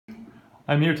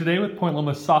I'm here today with Point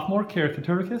Loma's sophomore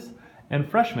Keturakis and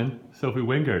freshman Sophie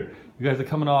Wingert. You guys are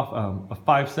coming off a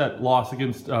 5-set loss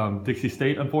against Dixie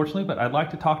State, unfortunately, but I'd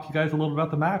like to talk to you guys a little bit about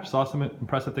the match. Saw some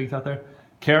impressive things out there.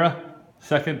 Kara,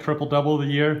 second triple-double of the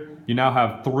year. You now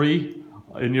have 3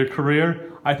 in your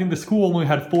career. I think the school only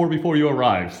had 4 before you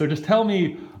arrived. So just tell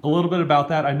me a little bit about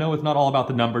that. I know it's not all about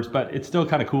the numbers, but it's still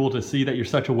kind of cool to see that you're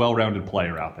such a well-rounded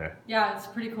player out there. Yeah, it's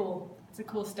pretty cool. It's a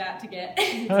cool stat to get.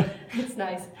 It's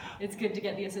nice. It's good to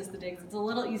get the assist, the digs. It's a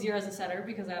little easier as a setter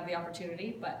because I have the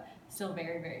opportunity, but still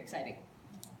very, very exciting.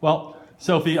 Well,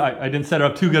 Sophie, I didn't set her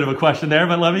up too good of a question there,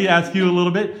 but let me ask you a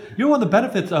little bit. You're one of the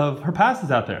benefits of her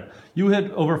passes out there. You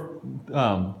hit over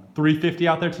 350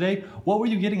 out there today. What were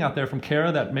you getting out there from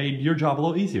Kara that made your job a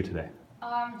little easier today?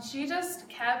 She just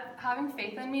kept having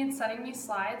faith in me and setting me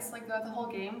slides like throughout the whole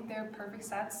game. They were perfect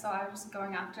sets, so I was just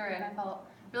going after it, and I felt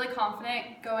really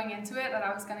confident going into it that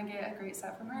I was going to get a great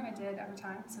set from her, and I did every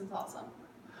time, so it was awesome.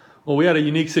 Well, we had a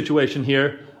unique situation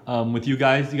here with you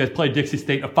guys. You guys played Dixie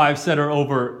State, a 5-setter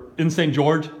over in St.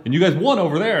 George, and you guys won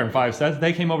over there in 5 sets.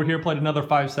 They came over here, played another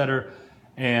 5-setter,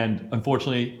 and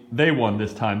unfortunately, they won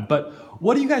this time. But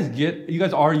what do you guys get? You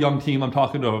guys are a young team. I'm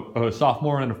talking to a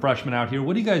sophomore and a freshman out here.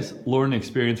 What do you guys learn and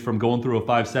experience from going through a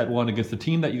 5-set one against a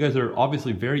team that you guys are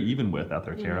obviously very even with out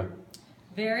there, Kara?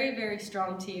 Very, very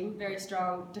strong team, very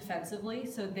strong defensively,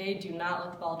 so they do not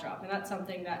let the ball drop. And that's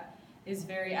something that is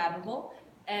very admirable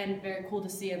and very cool to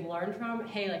see and learn from.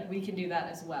 Hey, like, we can do that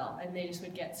as well. And they just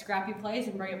would get scrappy plays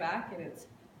and bring it back, and it's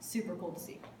super cool to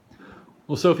see.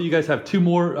 Well, Sophie, you guys have 2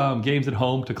 more games at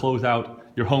home to close out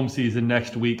your home season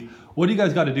next week. What do you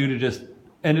guys got to do to just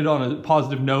end it on a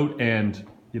positive note and,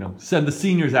 send the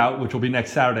seniors out, which will be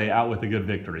next Saturday, out with a good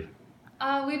victory?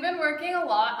 We've been working a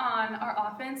lot on our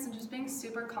offense and just being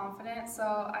super confident,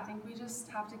 so I think we just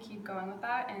have to keep going with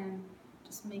that and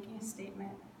just making a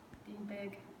statement, being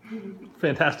big.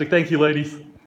 Fantastic. Thank you, ladies.